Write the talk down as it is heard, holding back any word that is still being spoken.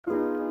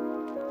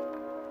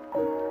Hey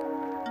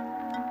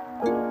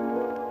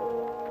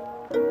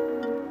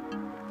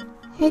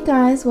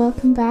guys,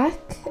 welcome back.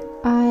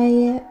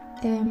 I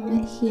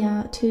am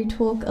here to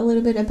talk a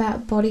little bit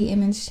about body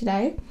image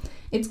today.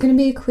 It's going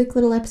to be a quick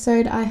little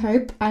episode, I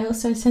hope. I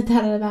also said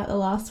that about the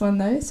last one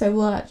though, so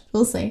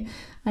we'll see.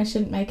 I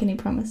shouldn't make any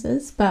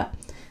promises, but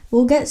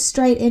we'll get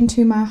straight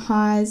into my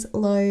highs,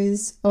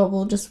 lows,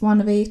 or just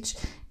one of each,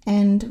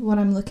 and what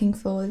I'm looking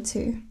forward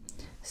to.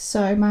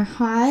 So my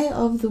high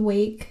of the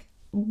week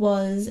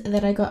was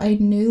that I got a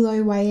new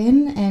low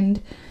weigh-in,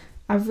 and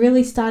I've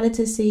really started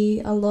to see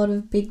a lot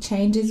of big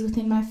changes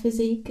within my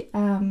physique,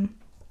 and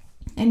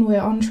we're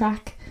on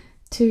track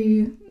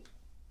to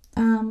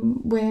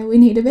where we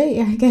need to be,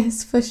 I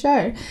guess, for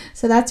sure.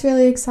 So that's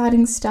really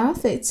exciting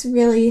stuff. It's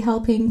really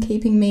helping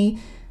keeping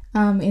me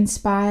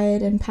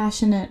inspired and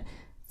passionate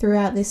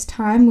throughout this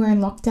time. We're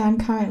in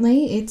lockdown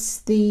currently.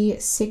 It's the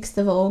 6th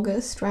of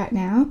August right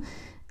now,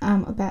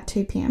 about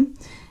 2 p.m.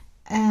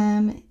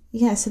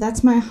 So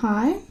that's my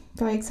high.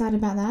 Very excited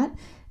about that.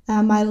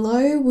 My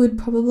low would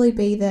probably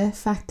be the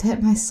fact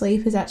that my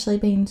sleep has actually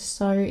been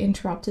so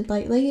interrupted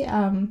lately.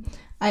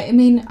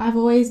 I've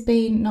always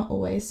been, not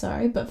always,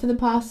 sorry, but for the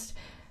past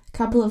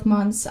couple of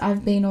months,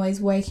 I've been always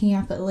waking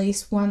up at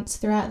least once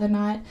throughout the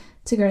night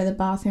to go to the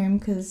bathroom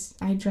because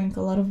I drink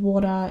a lot of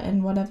water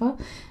and whatever.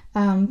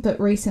 But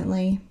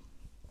recently,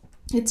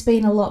 it's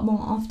been a lot more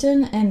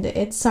often, and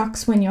it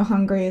sucks when you're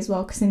hungry as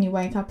well, because then you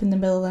wake up in the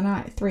middle of the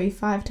night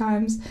 3-5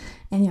 times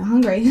and you're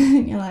hungry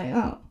and you're like,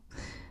 oh,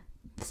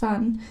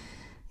 fun.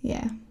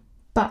 Yeah,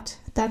 but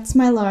that's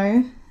my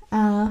low,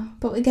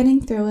 but we're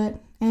getting through it,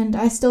 and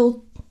I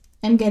still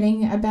am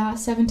getting about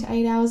 7 to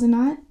 8 hours a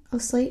night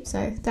of sleep,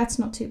 so that's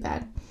not too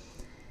bad.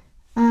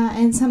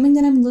 And something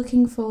that I'm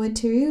looking forward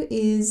to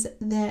is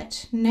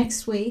that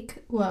next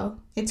week, well,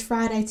 it's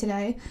Friday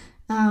today,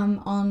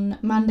 on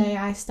Monday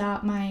I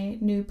start my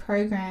new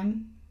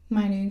program,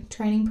 my new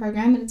training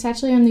program, and it's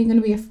actually only going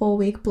to be a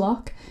 4-week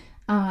block,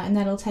 and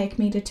that'll take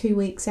me to 2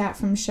 weeks out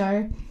from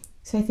show.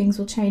 So things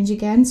will change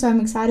again. So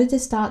I'm excited to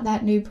start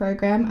that new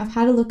program. I've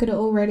had a look at it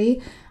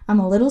already. I'm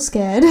a little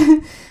scared.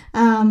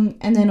 And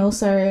then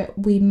also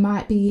we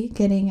might be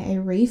getting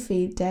a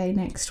refeed day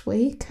next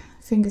week.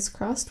 Fingers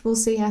crossed. We'll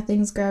see how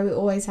things go. We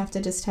always have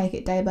to just take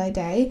it day by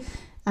day.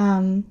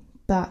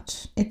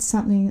 But it's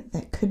something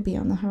that could be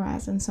on the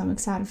horizon. So I'm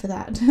excited for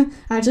that.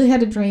 I actually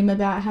had a dream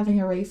about having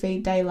a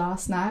refeed day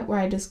last night where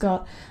I just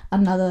got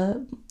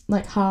another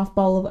half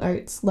bowl of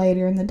oats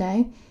later in the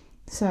day.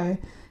 So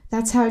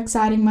that's how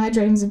exciting my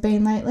dreams have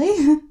been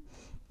lately.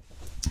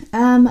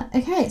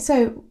 Okay,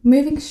 so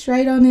moving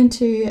straight on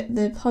into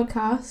the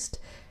podcast,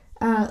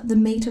 the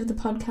meat of the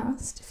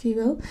podcast, if you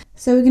will.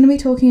 So we're going to be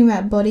talking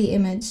about body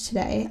image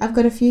today. I've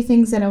got a few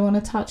things that I want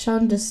to touch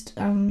on, just,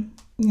 a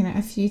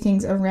few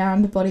things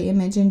around body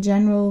image in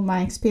general,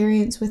 my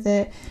experience with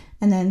it,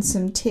 and then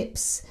some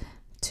tips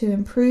to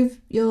improve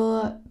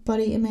your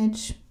body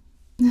image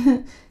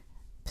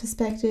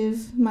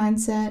perspective,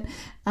 mindset,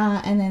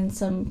 and then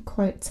some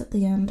quotes at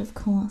the end, of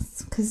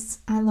course, because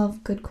I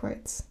love good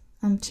quotes.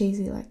 I'm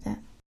cheesy like that.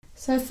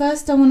 So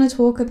first I want to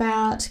talk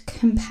about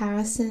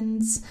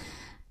comparisons,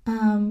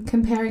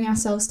 comparing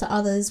ourselves to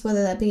others,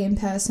 whether that be in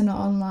person or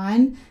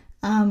online.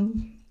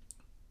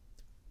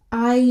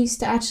 I used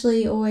to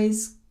actually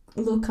always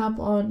look up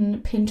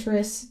on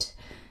Pinterest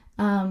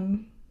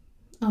body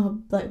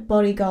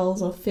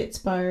goals or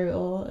Fitspo,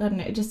 or I don't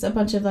know, just a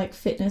bunch of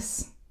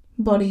fitness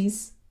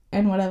bodies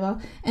and whatever,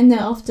 and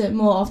they're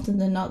more often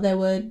than not, there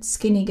were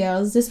skinny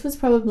girls. This was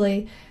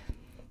probably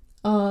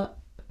the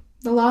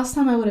last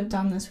time I would have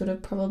done this would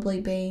have probably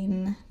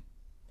been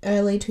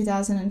early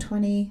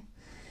 2020,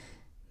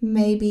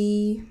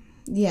 maybe,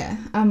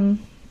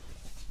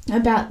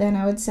 about then,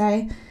 I would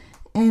say.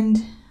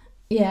 And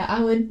yeah,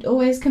 I would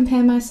always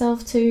compare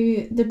myself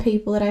to the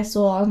people that I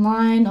saw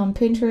online on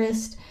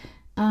Pinterest.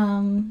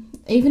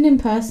 Even in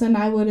person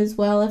I would as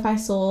well. If I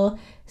saw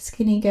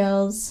skinny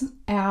girls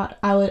out,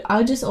 I would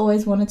just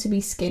always wanted to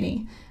be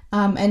skinny.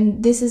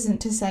 And this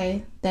isn't to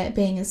say that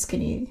being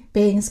skinny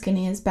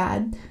is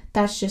bad.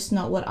 That's just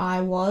not what I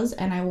was,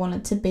 and I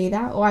wanted to be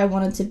that, or I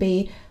wanted to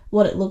be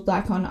what it looked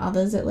like on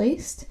others at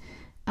least.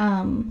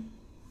 So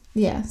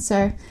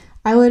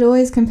I would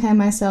always compare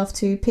myself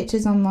to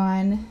pictures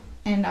online,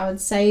 and I would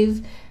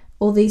save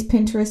all these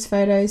Pinterest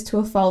photos to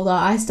a folder.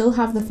 I still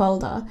have the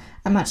folder.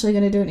 I'm actually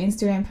going to do an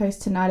Instagram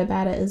post tonight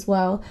about it as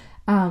well.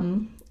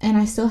 And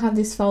I still have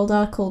this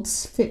folder called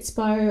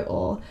Fitspo,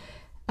 or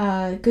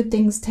Good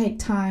Things Take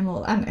Time,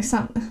 or I don't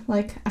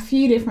know, a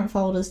few different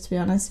folders, to be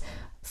honest,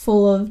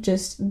 full of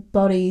just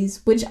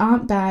bodies, which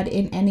aren't bad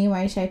in any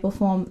way, shape or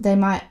form. They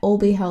might all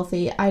be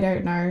healthy. I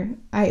don't know.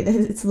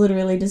 It's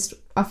literally just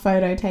a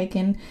photo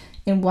taken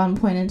in one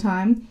point in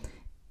time.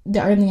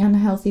 The only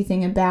unhealthy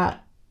thing about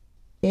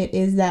it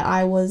is that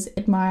I was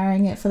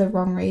admiring it for the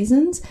wrong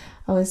reasons.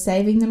 I was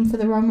saving them for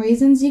the wrong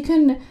reasons. You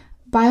can,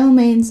 by all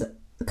means,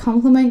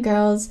 compliment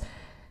girls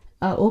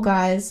or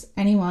guys,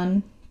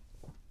 anyone,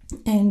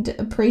 and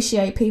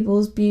appreciate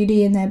people's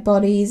beauty and their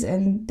bodies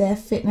and their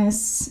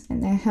fitness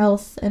and their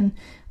health and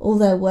all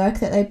their work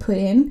that they put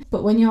in.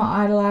 But when you're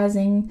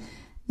idolizing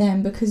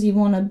them because you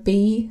want to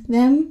be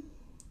them,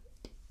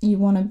 you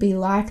want to be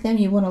like them,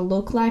 you want to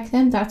look like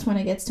them, that's when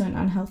it gets to an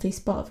unhealthy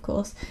spot, of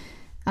course.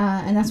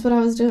 And that's what I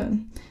was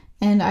doing.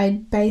 And I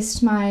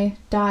based my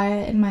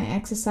diet and my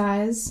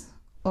exercise,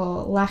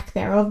 or lack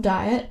thereof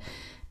diet,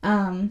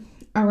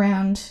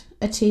 around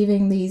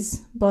achieving these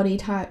body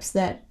types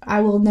that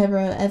I will never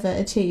ever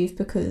achieve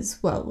because,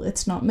 well,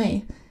 it's not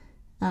me.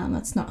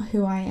 That's not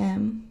who I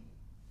am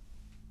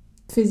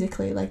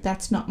physically. Like,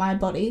 that's not my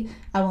body.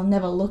 I will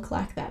never look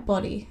like that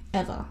body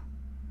ever.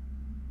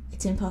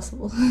 It's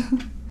impossible.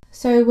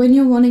 So when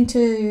you're wanting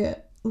to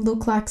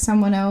look like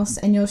someone else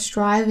and you're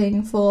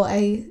striving for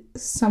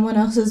someone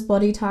else's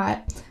body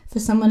type, for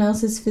someone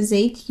else's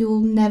physique, you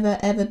will never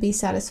ever be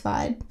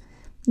satisfied.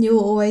 You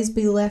will always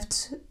be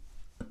left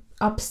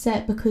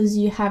upset because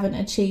you haven't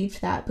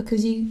achieved that,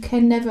 because you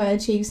can never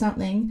achieve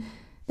something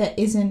that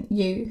isn't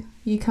you.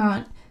 You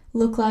can't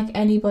look like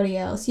anybody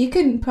else. You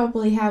can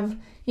probably have,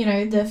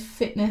 the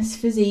fitness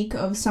physique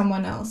of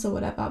someone else or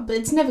whatever, but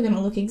it's never going to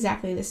look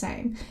exactly the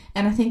same.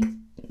 And I think,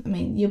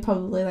 you're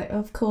probably like,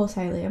 of course,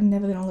 Hayley, I'm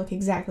never going to look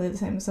exactly the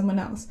same as someone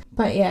else.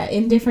 But yeah,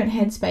 in different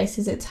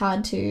headspaces, it's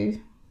hard to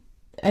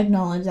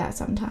acknowledge that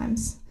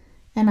sometimes.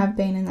 And I've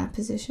been in that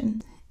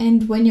position.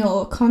 And when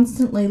you're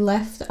constantly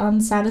left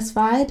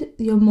unsatisfied,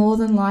 you're more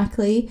than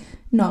likely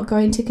not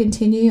going to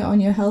continue on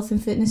your health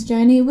and fitness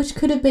journey, which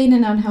could have been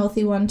an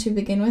unhealthy one to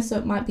begin with, so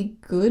it might be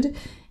good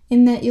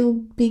in that you'll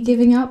be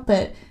giving up,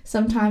 but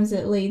sometimes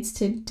it leads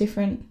to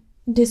different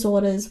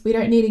disorders. We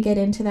don't need to get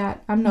into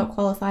that. I'm not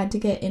qualified to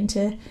get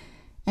into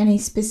any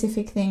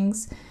specific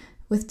things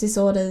with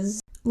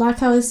disorders.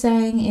 Like I was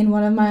saying in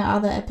one of my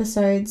other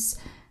episodes,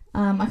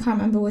 I can't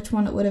remember which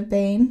one it would have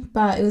been,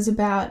 but it was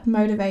about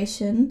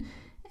motivation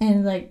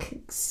and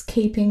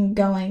keeping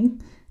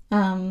going,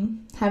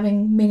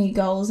 having mini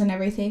goals and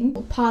everything.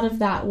 Part of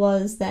that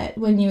was that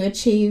when you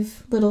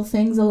achieve little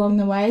things along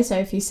the way, so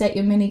if you set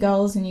your mini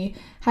goals and you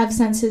have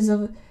sense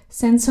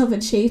of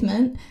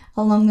achievement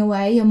along the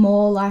way, you're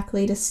more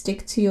likely to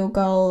stick to your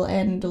goal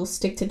or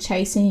stick to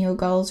chasing your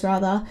goals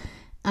rather,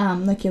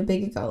 your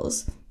bigger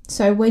goals.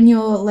 So when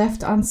you're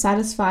left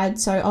unsatisfied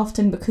so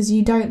often because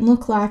you don't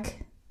look like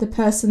the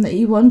person that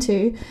you want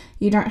to,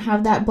 you don't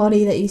have that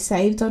body that you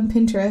saved on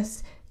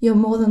Pinterest, you're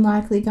more than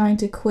likely going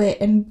to quit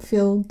and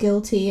feel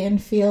guilty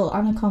and feel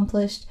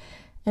unaccomplished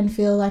and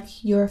feel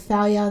like you're a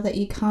failure, that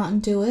you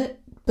can't do it.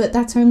 But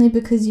that's only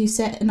because you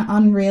set an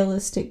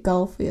unrealistic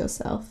goal for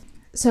yourself.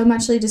 So I'm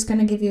actually just going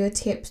to give you a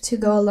tip to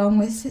go along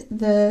with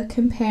the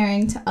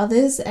comparing to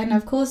others. And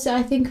of course,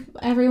 I think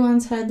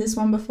everyone's heard this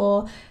one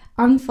before.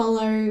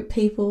 Unfollow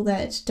people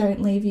that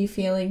don't leave you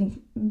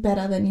feeling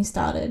better than you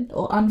started,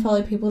 or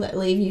unfollow people that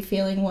leave you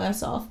feeling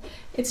worse off.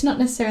 It's not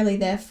necessarily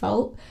their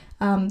fault.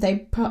 I'm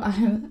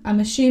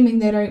assuming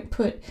they don't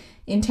put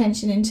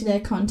intention into their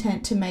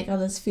content to make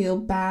others feel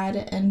bad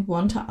and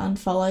want to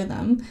unfollow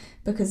them,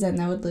 because then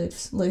they would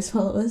lose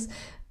followers.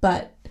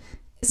 But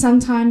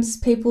sometimes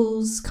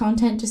people's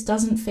content just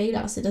doesn't feed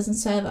us, it doesn't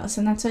serve us,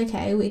 and that's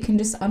okay. We can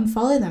just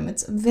unfollow them.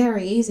 It's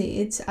very easy.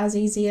 It's as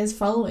easy as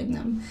following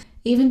them.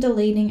 Even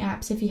deleting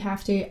apps if you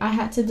have to. I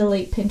had to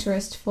delete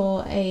Pinterest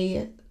for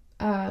a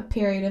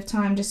period of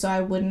time just so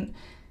I wouldn't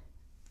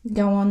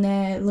go on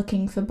there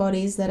looking for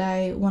bodies that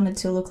I wanted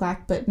to look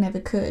like but never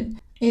could.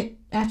 It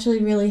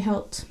actually really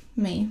helped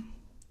me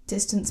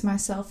distance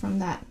myself from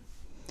that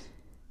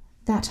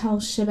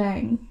whole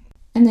shebang.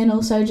 And then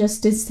also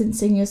just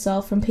distancing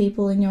yourself from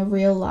people in your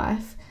real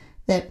life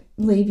that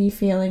leave you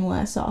feeling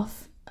worse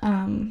off.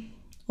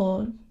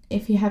 Or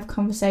if you have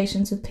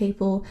conversations with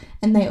people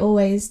and they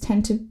always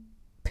tend to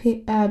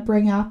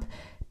bring up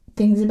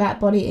things about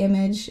body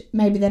image,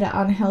 maybe that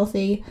are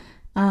unhealthy,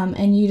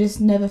 and you just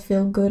never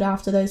feel good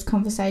after those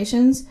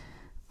conversations,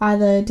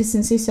 either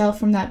distance yourself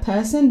from that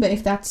person, but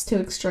if that's too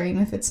extreme,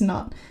 if it's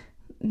not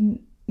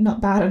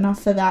bad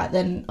enough for that,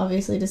 then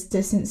obviously just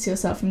distance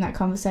yourself from that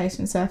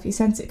conversation. So if you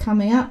sense it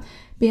coming up,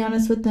 be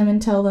honest with them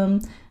and tell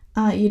them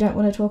you don't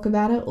want to talk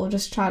about it, or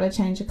just try to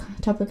change the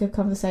topic of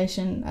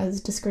conversation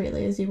as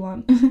discreetly as you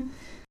want.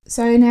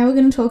 So now we're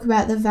going to talk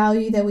about the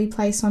value that we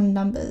place on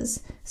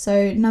numbers.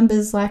 So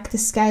numbers like the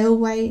scale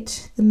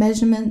weight, the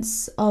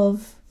measurements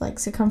of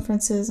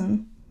circumferences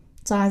and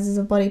sizes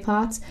of body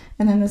parts,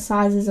 and then the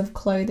sizes of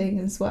clothing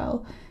as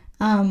well.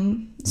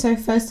 So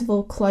first of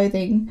all,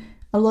 clothing.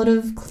 A lot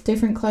of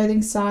different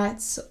clothing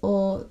sites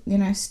or,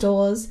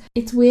 stores.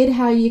 It's weird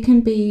how you can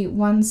be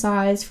one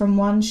size from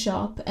one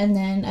shop and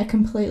then a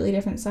completely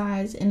different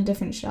size in a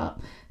different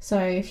shop. So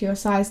if you're a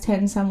size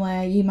 10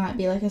 somewhere, you might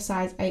be a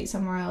size 8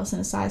 somewhere else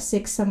and a size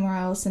 6 somewhere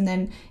else. And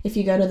then if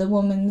you go to the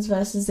women's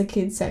versus the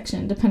kids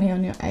section, depending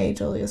on your age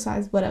or your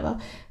size, whatever.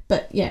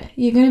 But yeah,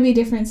 you're going to be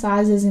different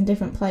sizes in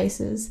different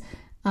places.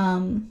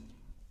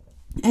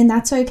 And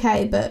that's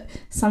okay, but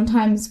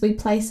sometimes we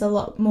place a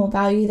lot more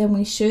value than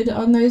we should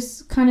on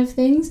those kind of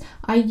things.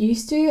 I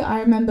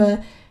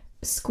remember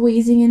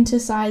squeezing into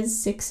size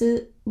 6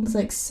 was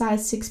like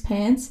size 6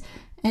 pants,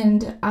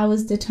 and I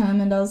was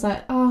determined. I was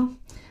like, oh,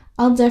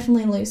 I'll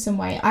definitely lose some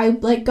weight. I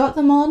like got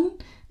them on,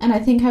 and I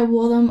think I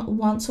wore them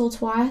once or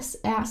twice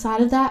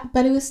outside of that,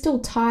 but it was still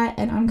tight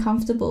and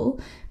uncomfortable.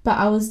 But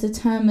I was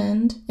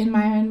determined in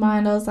my own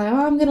mind. I was like,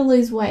 oh, I'm going to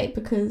lose weight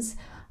because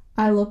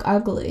I look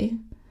ugly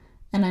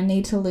and I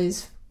need to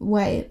lose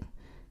weight,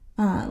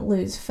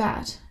 lose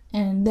fat,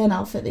 and then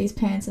I'll fit these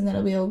pants and then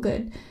it'll be all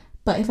good.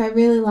 But if I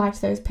really liked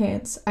those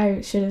pants,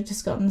 I should have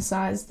just gotten the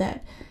size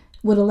that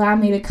would allow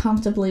me to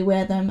comfortably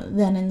wear them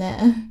then and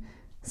there.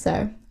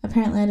 So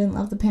apparently I didn't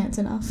love the pants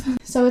enough.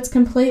 So it's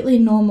completely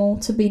normal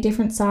to be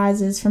different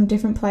sizes from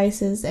different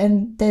places,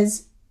 and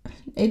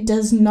it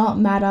does not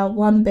matter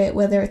one bit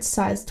whether it's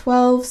size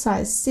 12,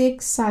 size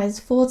 6, size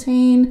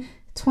 14,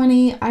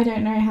 20, I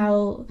don't know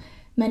how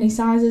many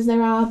sizes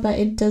there are, but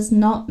it does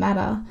not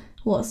matter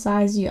what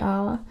size you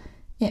are.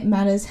 It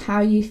matters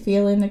how you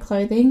feel in the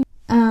clothing.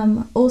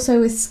 Also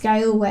with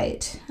scale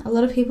weight, a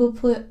lot of people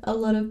put a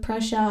lot of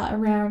pressure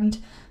around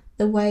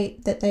the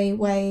weight that they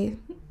weigh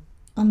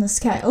on the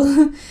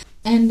scale.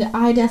 And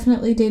I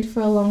definitely did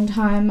for a long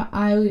time.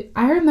 I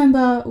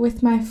remember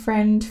with my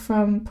friend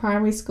from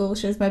primary school,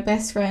 she was my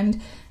best friend,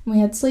 and we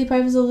had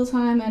sleepovers all the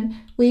time, and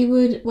we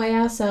would weigh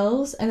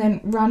ourselves and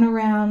then run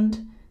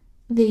around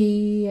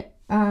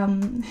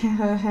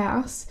her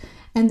house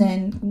and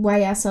then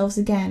weigh ourselves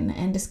again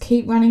and just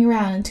keep running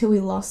around until we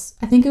lost,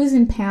 I think it was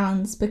in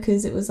pounds,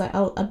 because it was like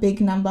a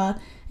big number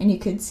and you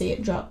could see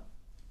it drop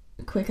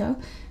quicker,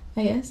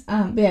 I guess.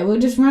 But yeah, we'll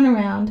just run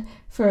around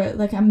for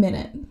like a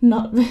minute,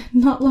 not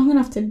long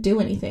enough to do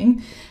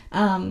anything,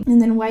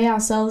 and then weigh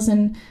ourselves,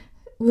 and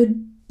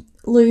would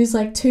lose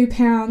like 2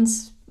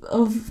 pounds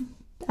of,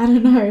 I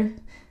don't know,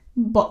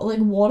 like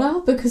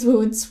water, because we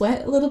would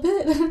sweat a little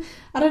bit.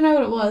 I don't know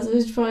what it was. It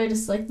was probably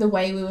just like the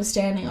way we were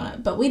standing on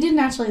it, but we didn't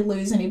actually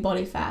lose any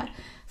body fat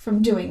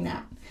from doing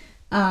that.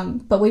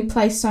 But we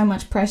placed so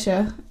much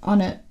pressure on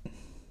it.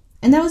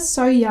 And that was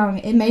so young.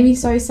 It made me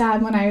so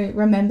sad when I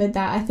remembered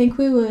that. I think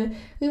we would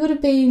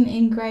have been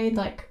in grade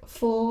like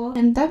 4,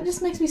 and that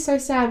just makes me so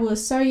sad. We were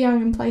so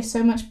young and placed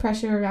so much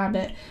pressure around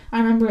it. I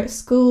remember at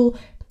school,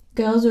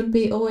 girls would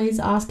be always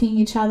asking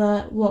each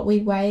other what we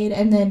weighed,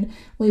 and then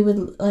we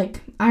would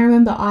I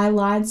remember I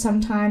lied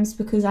sometimes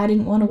because I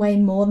didn't want to weigh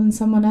more than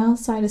someone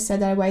else. So I just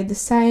said that I weighed the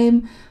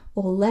same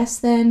or less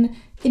than.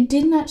 It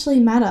didn't actually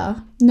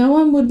matter. No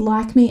one would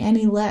like me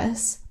any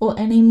less or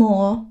any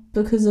more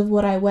because of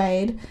what I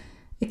weighed,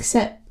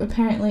 except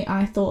apparently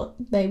I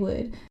thought they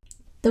would.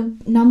 The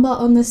number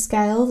on the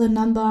scale, the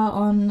number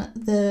on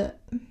the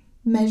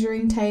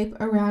measuring tape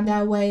around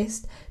our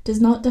waist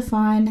does not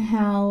define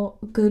how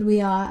good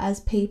we are as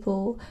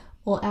people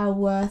or our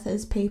worth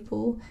as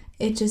people.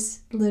 It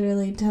just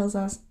literally tells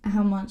us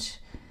how much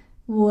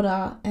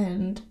water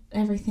and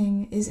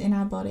everything is in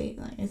our body.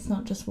 Like, it's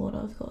not just water,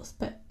 of course,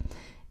 but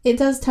it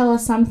does tell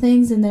us some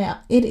things, and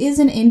it is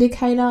an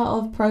indicator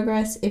of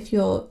progress if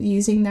you're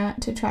using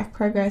that to track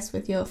progress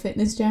with your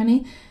fitness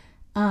journey.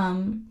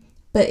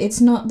 But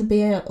it's not the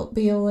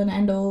be all and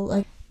end all.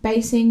 Like,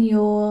 basing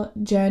your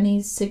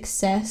journey's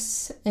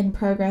success and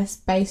progress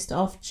based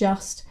off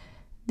just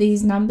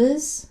these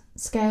numbers,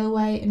 scale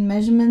weight and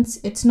measurements,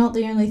 it's not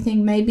the only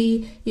thing.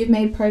 Maybe you've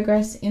made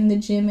progress in the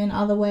gym in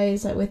other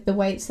ways, like with the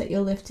weights that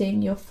you're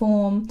lifting, your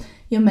form,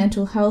 your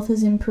mental health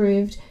has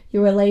improved,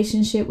 your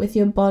relationship with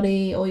your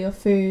body or your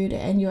food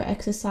and your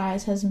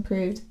exercise has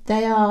improved.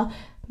 They are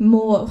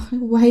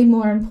way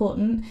more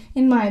important,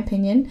 in my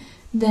opinion,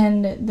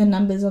 than the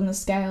numbers on the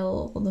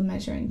scale or the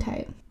measuring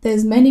tape.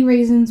 There's many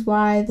reasons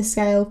why the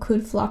scale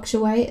could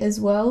fluctuate as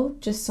well,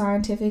 just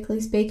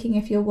scientifically speaking.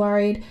 If you're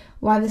worried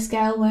why the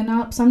scale went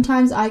up,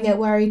 sometimes I get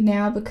worried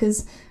now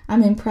because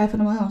I'm in prep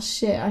and I'm like, oh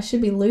shit, I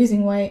should be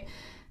losing weight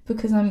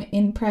because I'm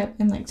in prep,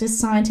 and like, just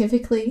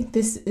scientifically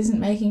this isn't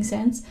making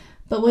sense.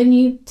 But when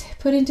you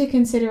put into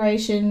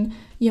consideration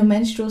your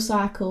menstrual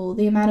cycle,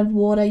 the amount of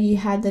water you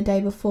had the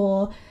day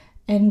before,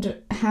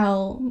 and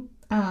how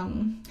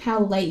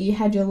late you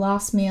had your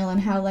last meal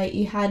and how late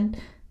you had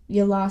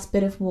your last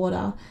bit of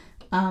water,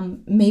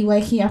 me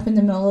waking up in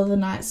the middle of the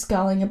night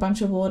sculling a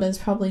bunch of water is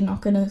probably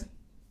not going to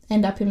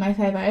end up in my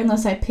favour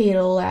unless I pee it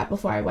all out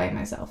before I weigh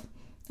myself.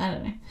 I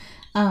don't know.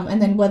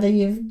 And then whether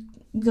you've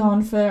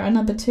gone for a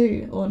number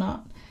 2 or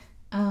not,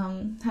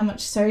 how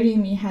much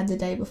sodium you had the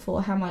day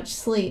before, how much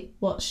sleep,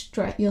 what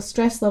your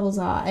stress levels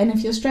are. And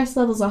if your stress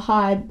levels are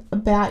high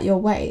about your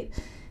weight,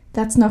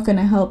 that's not going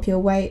to help your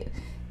weight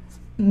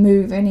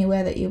move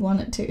anywhere that you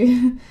want it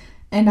to.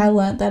 And I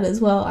learnt that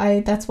as well.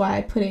 That's why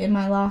I put it in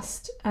my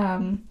last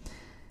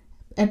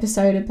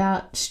episode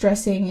about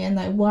stressing and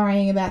like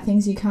worrying about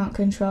things you can't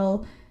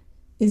control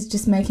is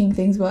just making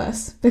things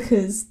worse,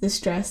 because the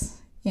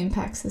stress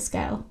impacts the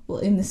scale. Well,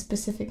 in this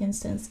specific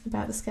instance,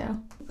 about the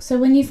scale. So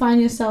when you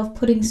find yourself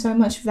putting so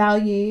much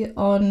value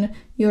on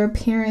your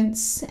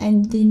appearance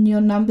and then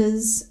your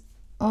numbers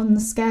on the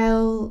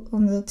scale,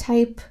 on the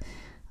tape,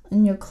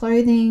 and your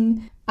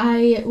clothing,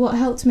 what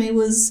helped me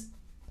was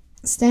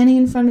standing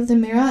in front of the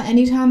mirror.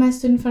 Anytime I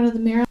stood in front of the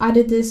mirror, I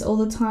did this all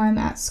the time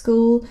at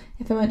school.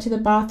 If I went to the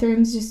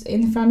bathrooms, just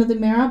in front of the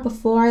mirror,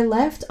 before I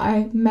left,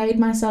 I made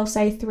myself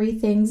say 3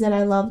 things that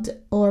I loved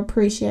or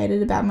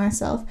appreciated about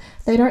myself.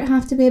 They don't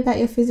have to be about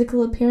your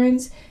physical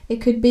appearance.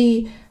 It could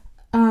be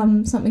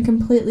something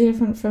completely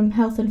different from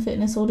health and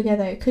fitness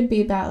altogether. It could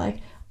be about like,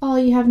 oh,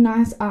 you have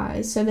nice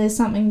eyes, so there's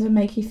something to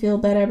make you feel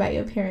better about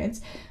your appearance.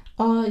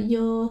 Oh,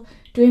 you're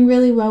doing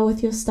really well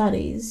with your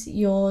studies,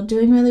 you're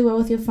doing really well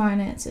with your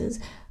finances,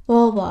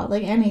 blah, blah,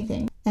 like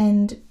anything.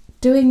 And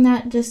doing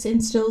that just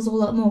instills a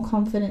lot more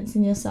confidence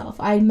in yourself.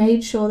 I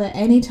made sure that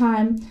any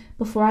time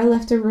before I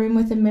left a room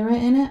with a mirror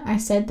in it, I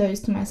said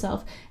those to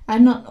myself.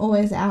 And not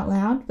always out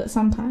loud, but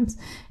sometimes.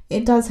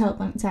 It does help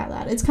when it's out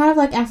loud. It's kind of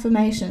like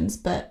affirmations,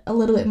 but a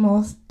little bit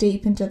more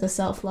deep into the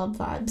self-love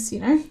vibes, you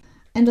know?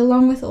 And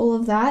along with all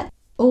of that,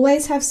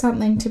 always have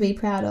something to be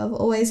proud of.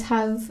 Always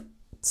have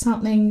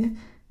something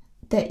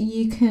that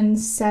you can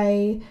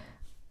say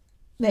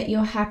that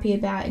you're happy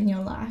about in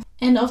your life.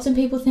 And often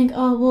people think,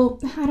 oh, well,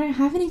 I don't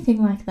have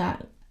anything like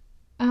that.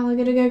 I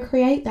gotta go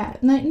create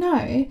that.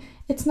 No,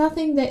 it's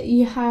nothing that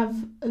you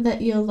have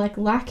that you're like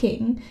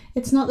lacking.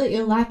 It's not that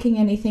you're lacking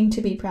anything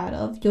to be proud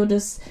of. You're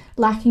just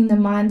lacking the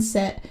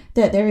mindset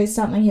that there is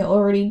something you're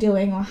already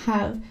doing or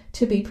have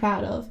to be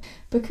proud of.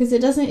 Because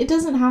it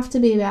doesn't have to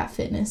be about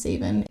fitness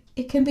even.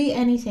 It can be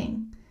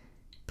anything.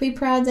 Be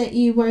proud that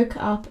you woke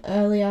up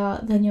earlier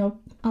than your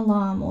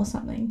alarm or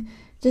something.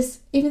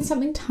 Just even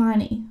something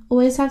tiny.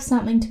 Always have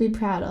something to be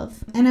proud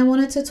of. And I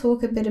wanted to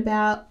talk a bit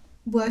about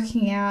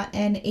working out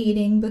and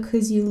eating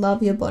because you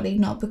love your body,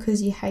 not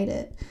because you hate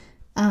it.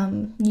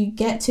 You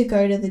get to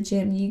go to the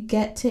gym. You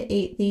get to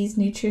eat these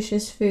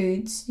nutritious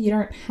foods. You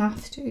don't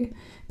have to,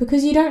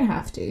 because you don't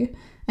have to.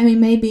 I mean,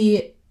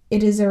 maybe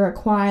it is a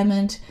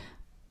requirement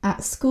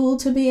at school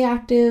to be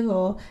active,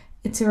 or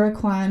it's a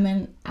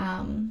requirement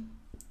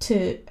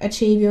to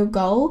achieve your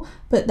goal,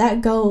 but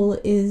that goal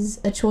is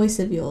a choice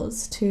of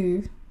yours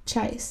to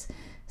chase.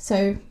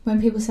 So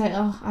when people say,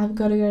 oh, I've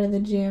got to go to the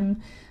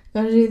gym,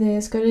 got to do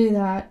this, got to do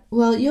that,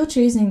 well, you're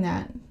choosing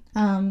that.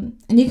 And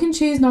you can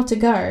choose not to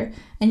go,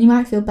 and you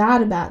might feel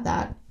bad about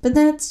that, but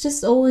then it's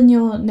just all in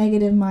your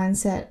negative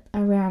mindset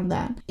around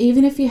that.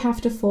 Even if you have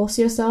to force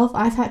yourself,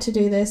 I've had to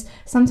do this.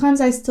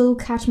 Sometimes I still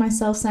catch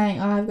myself saying,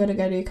 oh, I've got to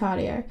go do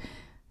cardio.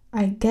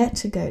 I get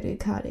to go do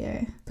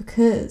cardio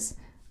because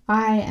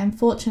I am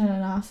fortunate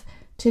enough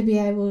to be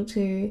able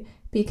to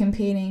be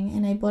competing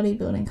in a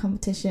bodybuilding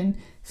competition.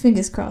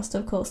 Fingers crossed,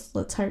 of course.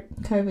 Let's hope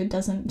COVID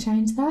doesn't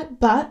change that.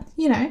 But,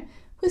 you know,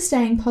 we're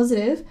staying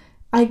positive.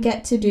 I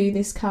get to do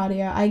this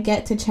cardio. I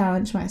get to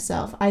challenge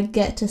myself. I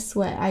get to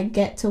sweat. I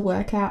get to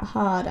work out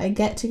hard. I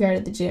get to go to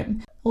the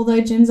gym.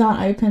 Although gyms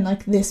aren't open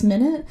like this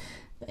minute,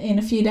 in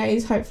a few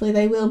days, hopefully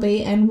they will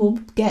be, and we'll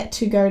get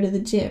to go to the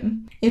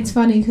gym. It's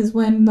funny because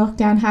when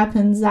lockdown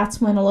happens,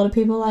 that's when a lot of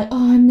people are like,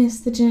 oh, I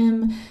miss the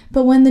gym.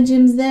 But when the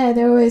gym's there,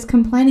 they're always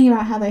complaining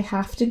about how they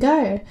have to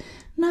go.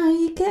 No,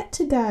 you get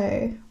to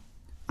go.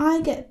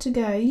 I get to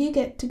go. You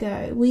get to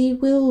go. We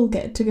will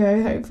get to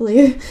go,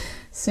 hopefully,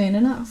 soon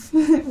enough.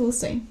 We'll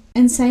see.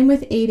 And same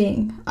with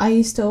eating. I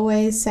used to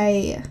always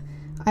say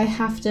I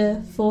have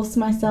to force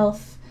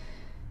myself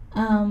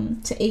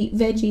to eat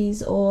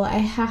veggies, or I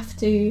have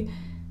to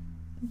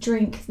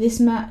drink this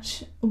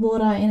much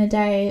water in a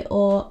day,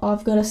 or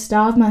I've got to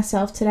starve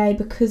myself today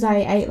because I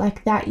ate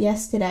like that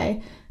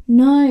yesterday.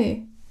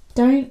 No,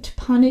 don't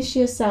punish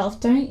yourself.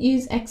 Don't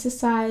use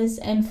exercise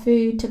and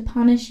food to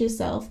punish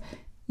yourself.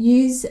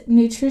 Use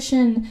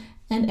nutrition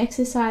and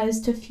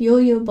exercise to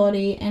fuel your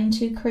body and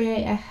to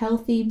create a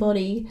healthy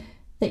body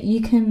that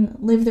you can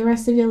live the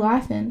rest of your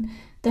life in.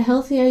 The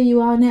healthier you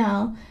are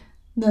now,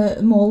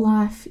 the more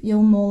life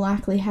you'll more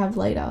likely have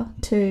later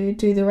to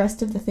do the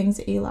rest of the things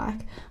that you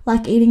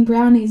like eating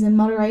brownies in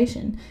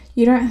moderation.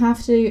 You don't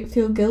have to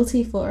feel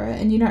guilty for it,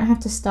 and you don't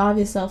have to starve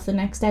yourself the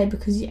next day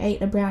because you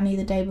ate a brownie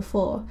the day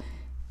before.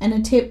 And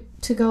a tip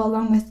to go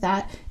along with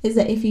that is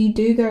that if you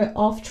do go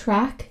off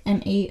track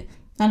and eat,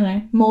 I don't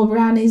know, more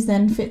brownies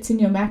than fits in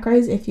your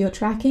macros if you're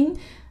tracking,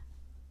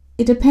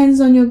 it depends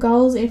on your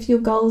goals. If your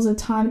goals are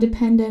time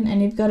dependent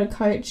and you've got a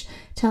coach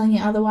telling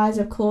you otherwise,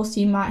 of course,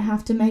 you might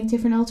have to make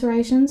different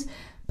alterations.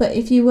 But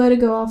if you were to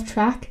go off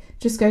track,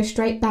 just go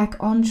straight back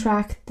on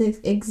track the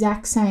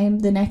exact same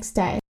the next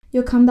day.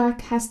 Your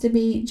comeback has to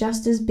be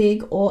just as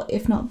big, or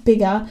if not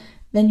bigger,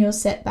 than your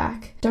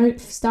setback. Don't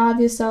starve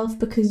yourself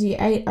because you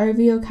ate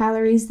over your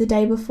calories the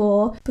day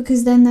before,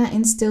 because then that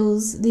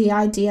instills the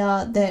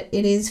idea that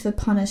it is for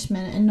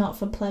punishment and not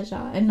for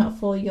pleasure and not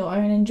for your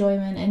own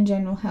enjoyment and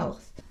general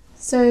health.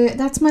 So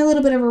that's my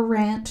little bit of a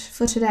rant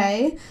for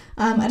today.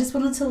 I just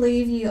wanted to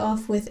leave you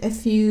off with a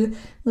few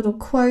little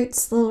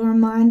quotes, little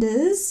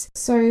reminders.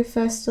 So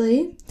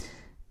firstly,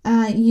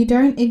 you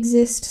don't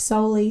exist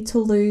solely to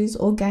lose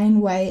or gain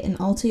weight and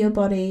alter your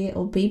body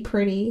or be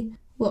pretty.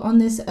 We're on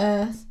this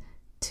earth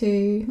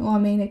to, well, I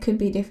mean, it could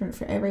be different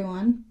for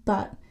everyone,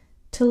 but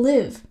to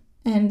live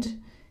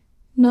and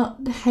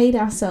not hate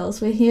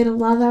ourselves. We're here to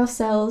love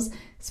ourselves,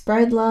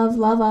 spread love,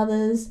 love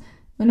others.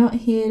 We're not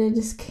here to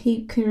just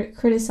keep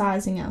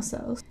criticizing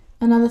ourselves.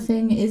 Another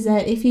thing is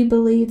that if you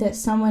believe that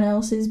someone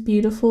else is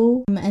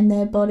beautiful and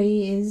their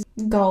body is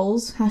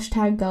goals,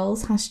 hashtag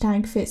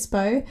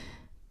fitspo,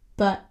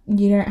 but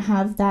you don't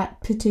have that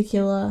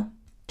particular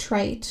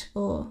trait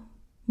or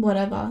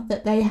whatever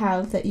that they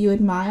have that you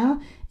admire,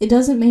 it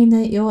doesn't mean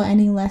that you're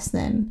any less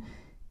than.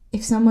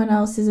 If someone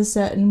else is a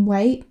certain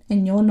weight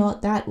and you're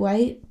not that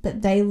weight,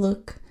 but they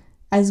look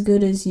as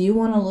good as you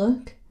want to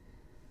look,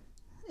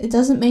 it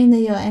doesn't mean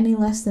that you're any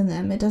less than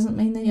them. It doesn't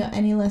mean that you're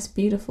any less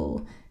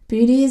beautiful.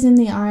 Beauty is in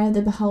the eye of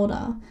the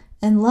beholder.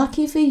 And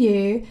lucky for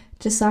you,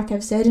 just like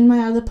I've said in my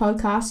other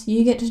podcast,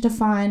 you get to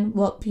define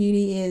what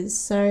beauty is.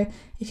 So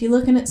if you're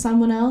looking at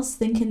someone else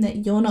thinking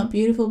that you're not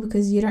beautiful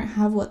because you don't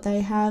have what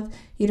they have,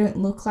 you don't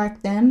look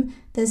like them,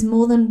 there's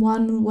more than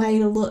one way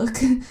to look.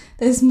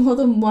 There's more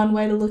than one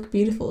way to look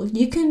beautiful.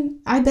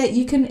 I bet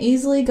you can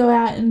easily go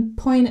out and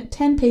point at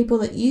 10 people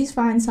that you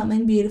find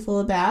something beautiful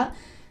about.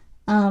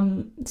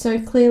 So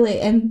clearly,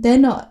 and they're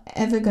not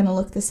ever going to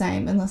look the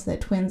same unless they're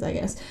twins, I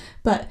guess,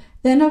 but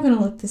they're not going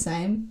to look the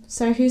same.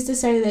 So who's to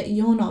say that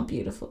you're not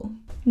beautiful?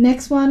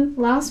 Last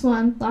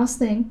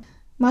thing.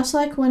 Much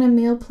like when a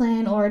meal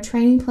plan or a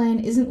training plan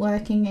isn't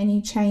working and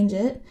you change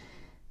it,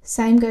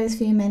 same goes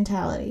for your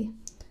mentality.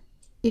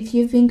 If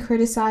you've been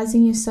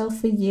criticizing yourself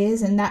for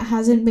years and that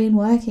hasn't been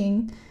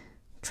working,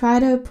 try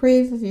to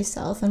approve of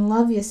yourself and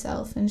love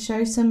yourself and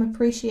show some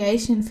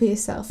appreciation for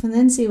yourself and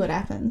then see what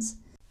happens.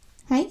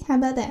 Hey, how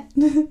about that?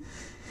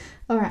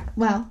 Alright,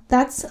 well,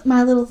 that's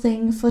my little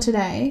thing for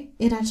today.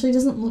 It actually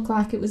doesn't look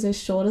like it was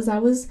as short as I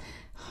was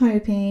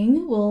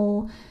hoping.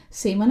 We'll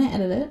see when I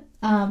edit it.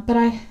 But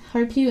I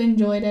hope you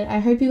enjoyed it. I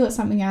hope you got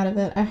something out of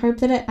it. I hope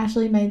that it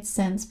actually made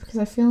sense because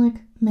I feel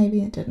like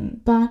maybe it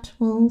didn't. But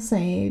we'll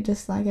see,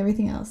 just like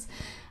everything else.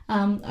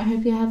 I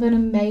hope you have an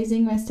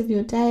amazing rest of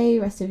your day,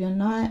 rest of your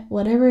night,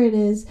 whatever it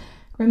is.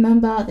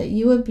 Remember that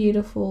you are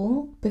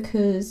beautiful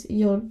because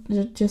you're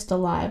just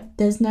alive.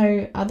 There's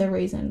no other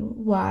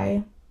reason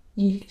why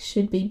you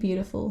should be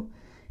beautiful.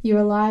 You're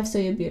alive, so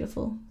you're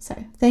beautiful.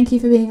 So thank you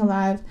for being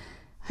alive.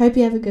 Hope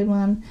you have a good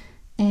one,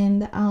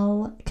 and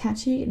I'll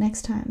catch you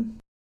next time.